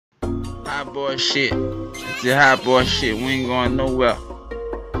Hot boy shit. It's the hot boy shit. We ain't going nowhere.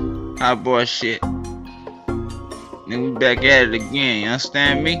 Hot boy shit. Then we back at it again. You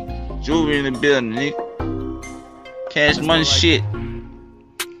understand me? Jewelry in the building, nigga. Cash money shit.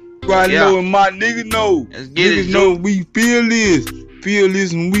 Right now, and my nigga know. Let's get Niggas it, know we feel this. Feel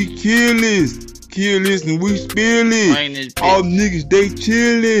this and we kill this. Kill this and we spill Bring it. this bitch. All niggas they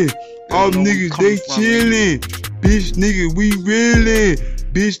chillin'. All know we niggas coming they from, chillin'. Bitch nigga we reelin'.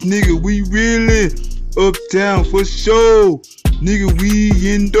 Bitch nigga we reelin'. Uptown for sure. Nigga we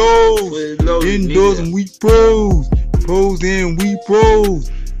indoors. Indoors and we pros. Pros and we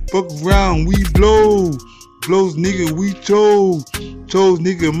pros. Fuck around we blow. Blows nigga we chose. Chose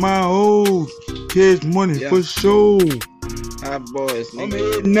nigga my hoes. Cash money for sure. Hot boys, nigga. I'm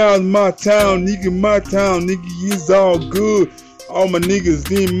heading out of my town, nigga. My town, nigga, it's all good. All my niggas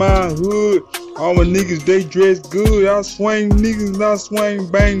in my hood. All my niggas, they dress good. I swing niggas, I swing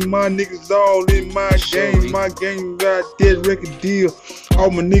bang. My niggas all in my game. My game got that record deal. All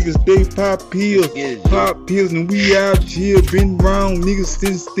my niggas, they pop pills. Pop pills and we out here. Been around niggas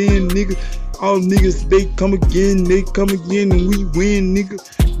since then, nigga. All niggas, they come again, and we win, nigga.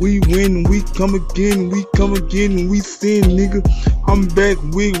 We win, and we come again, and we sin, nigga. I'm back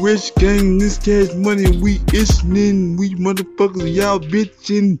with Rich Gang, this cash money, we ishin', we motherfuckers, y'all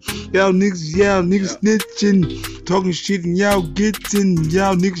bitchin', y'all niggas snitchin', talking shit and y'all gettin',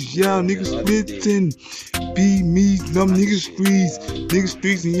 y'all niggas splittin'. Be me, them niggas streets,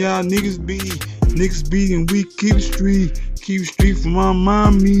 and y'all niggas be, and we keep street for my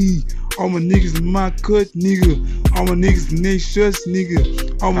mommy. All my niggas in my cut, nigga. All my niggas in they shuts,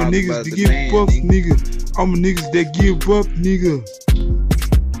 nigga. All my niggas that give fucks, nigga. All my niggas that give up, nigga.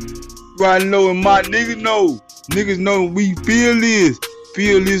 Right low and my niggas know. Niggas know we feel this.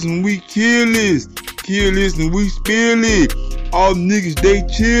 Feel this and we kill this. Kill this and we spill it. All niggas they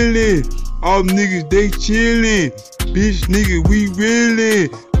chillin'. All niggas they chillin'. Bitch nigga we reelin'.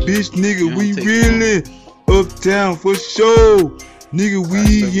 Bitch nigga we reelin'. Uptown for sure. Nigga, we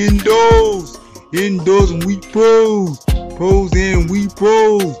indoors and we pros and we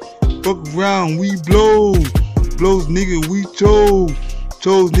pros. Fuck around, we blows nigga, we chose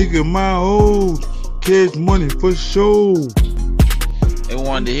nigga my hoes. Cash money for sure. They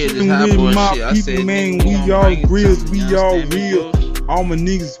wanted to hear this hot boy shit. I said, man, nigga, we all grills, we all understand me, real. bro? All my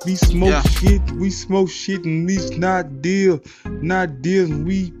niggas, we smoke shit and we not deals, and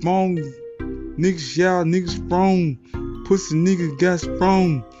we wrong. Niggas, y'all niggas strong. Pussy nigga got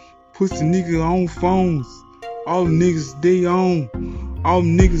sprung. Pussy nigga on phones. All niggas they on. All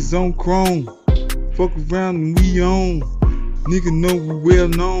niggas on chrome. Fuck around and we on. Nigga know we well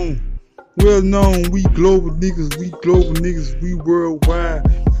known. Well known, we global niggas. We worldwide.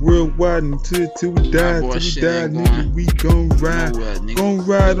 Until we die. Nigga, we gon' ride. Gon'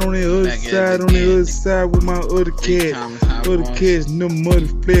 ride on the other side, with my other cat. Other cats, them mother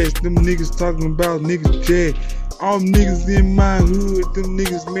flash. Them niggas talking about niggas jack. All niggas in my hood, them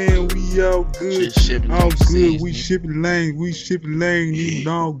niggas, man, we all good. All good, we shipping lanes, even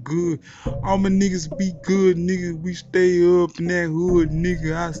all good. All my niggas be good, nigga, we stay up in that hood,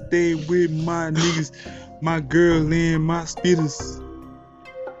 nigga. I stay with my niggas, my girl and my spitters.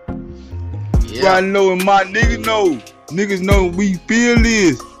 Right low and my niggas know we feel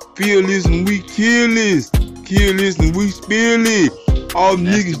this and we kill this and we spill it. All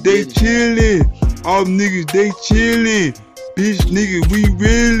niggas they chillin'. All niggas they chillin'. Bitch nigga we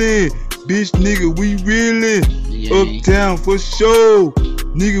reelin'. Uptown for sure.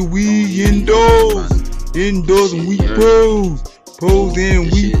 Nigga we indoors and we pros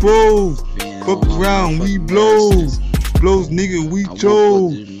and we pros. Fuck around we blows nigga we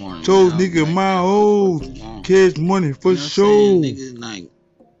chose nigga my hoes. Cash money for sure. Like,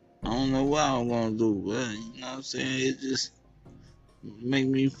 I don't know what I'm gonna do, but you know what I'm saying, it just make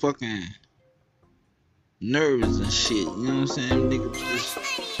me fucking nervous and shit, you know what I'm saying? Nigga just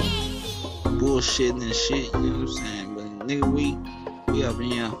bullshitting and shit, you know what I'm saying? But nigga, we up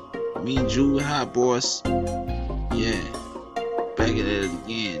in here. Me and Drew hot boys. Yeah. Back at it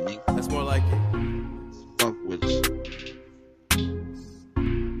again, nigga. That's more like it. Fuck with us.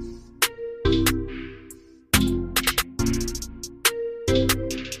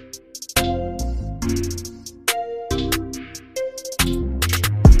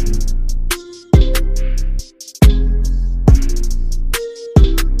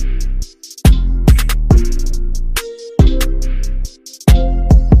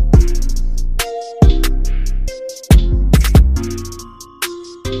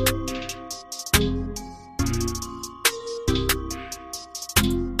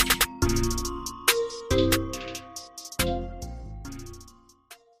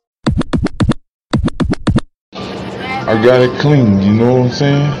 I got it clean, you know what I'm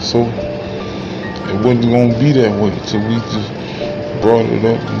saying? So it wasn't gonna be that way till we just brought it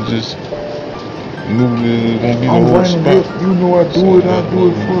up and just knew that it was gonna be the I'm whole running spot. with, you know I do it for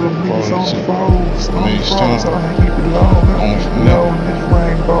the niggas on the phones. On the phones, I keep it low, I keep it low in this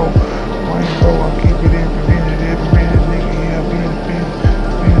rainbow. I keep it every minute, nigga, yeah, I been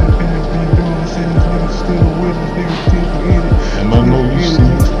doing this, and this nigga still with us, nigga still forget it. And I know you see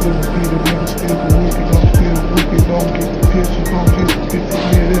Nigga still forget it, nigga still wicked, I'm still wicked, don't get the picture,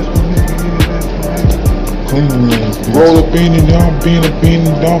 yeah, that's my nigga. clean ass bitch. Roll up in it, I'm being up in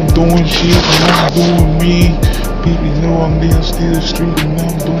it, I'm doing shit and I'm doing me. People know I'm still street and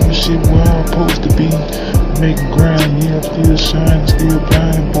I'm doing shit where I'm supposed to be. Making grind, yeah, I'm still shining, still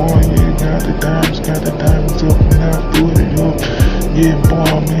blind, boy, yeah, got the diamonds up and I put it up. Yeah,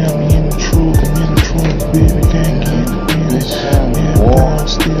 boy, man, I'm in the truck, baby, can't get the business. Yeah, boy, I'm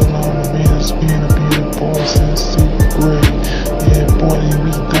still on the man, it's been a boy since 6th grade. Yeah, boy,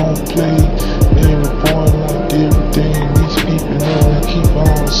 we don't play. Every boy like everything, these people know I keep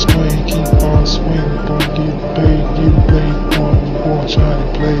on swaying, boy, get paid, boy, Johnny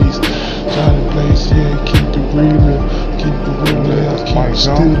Blaze, yeah, keep the real, keep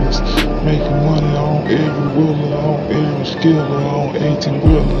stillness, making money on every wheeler, on every skiller, on 18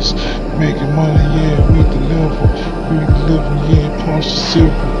 wheelers, making money, yeah, we deliver, yeah, punch the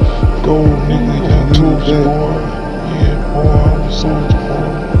silver, gold, nigga, got tools, boy, yeah, boy, I'm a soldier, boy.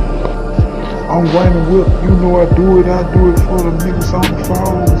 I'm running with, you know I do it for the niggas on the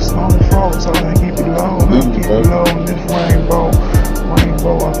phones, so I keep it low, in this rainbow,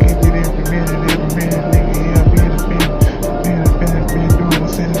 I keep it every minute, nigga, yeah, I been doing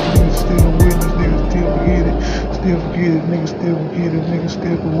this, and this nigga still with us, nigga still forget it, nigga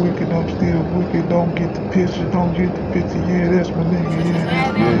still wicked, I'm still wicked, don't get the picture, yeah, that's my nigga,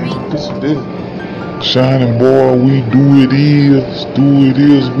 yeah, this is shining, boy, we do it is,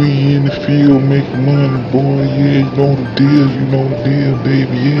 we in the field making money, boy, yeah, you know the deal,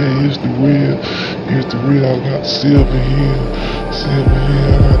 baby, yeah, it's the real, I got silver here, I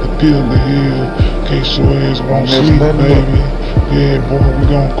got the pillar here, in case your ass won't sleep, baby, yeah, boy, we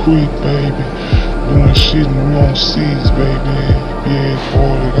gon' creep, baby, doing shit and we on C's, baby, yeah,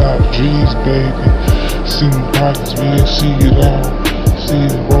 boy, they got G's, baby, see my pockets, man, see it all. See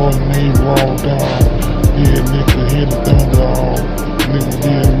it rolling, they roll down. Yeah, nigga, hit the thunder off. Nigga,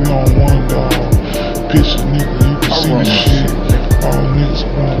 yeah, we on one dog. Picture, nigga, you can see the shit. All niggas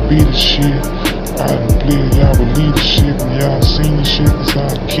wanna be the shit. I done believe y'all believe the shit, and y'all seen the shit, cause I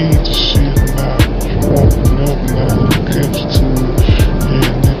keep the shit, and I walking up, and I kept you to it.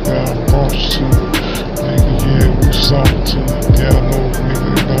 Yeah, nigga, I brought you to it. Nigga, yeah, we something to it. Yeah, I know, nigga,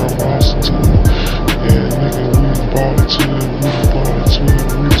 got a roster to it. Yeah, nigga, we brought it to it.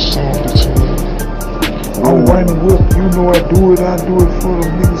 I'm running with, you know I do it for the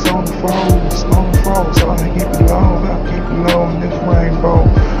niggas on the phones, so I keep it low in this rainbow,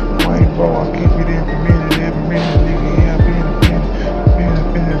 I keep it every minute, nigga, yeah, I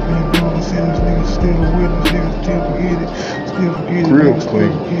been doing this, and this nigga still with us, nigga still forget it,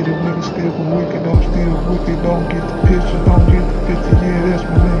 nigga still wicked, I'm still wicked, don't get the picture, yeah, that's my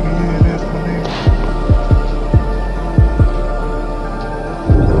nigga,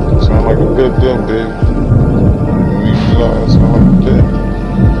 Sound like a good deal, baby. We lost, sound like a deal.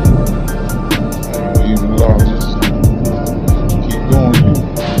 We lost, just keep going, you.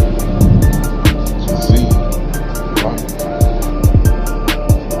 Just see, like,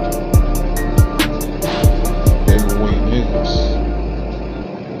 heavyweight niggas.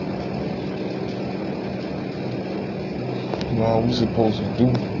 You know what we supposed to do?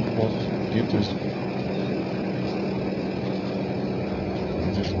 We supposed to get this.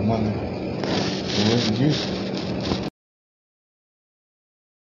 Just money. So let's get it.